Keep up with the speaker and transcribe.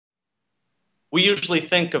We usually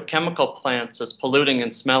think of chemical plants as polluting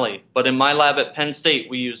and smelly, but in my lab at Penn State,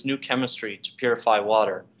 we use new chemistry to purify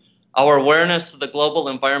water. Our awareness of the global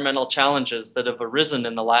environmental challenges that have arisen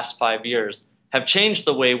in the last 5 years have changed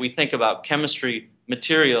the way we think about chemistry,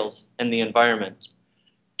 materials, and the environment.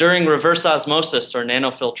 During reverse osmosis or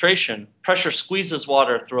nanofiltration, pressure squeezes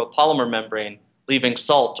water through a polymer membrane, leaving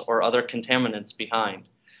salt or other contaminants behind.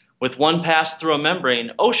 With one pass through a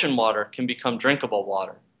membrane, ocean water can become drinkable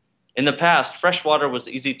water. In the past, fresh water was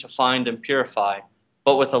easy to find and purify,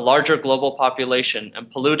 but with a larger global population and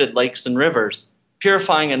polluted lakes and rivers,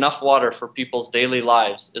 purifying enough water for people's daily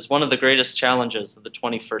lives is one of the greatest challenges of the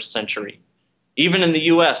 21st century. Even in the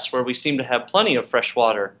US, where we seem to have plenty of fresh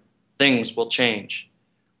water, things will change.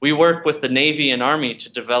 We work with the Navy and Army to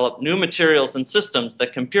develop new materials and systems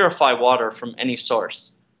that can purify water from any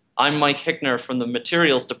source. I'm Mike Hickner from the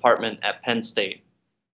Materials Department at Penn State.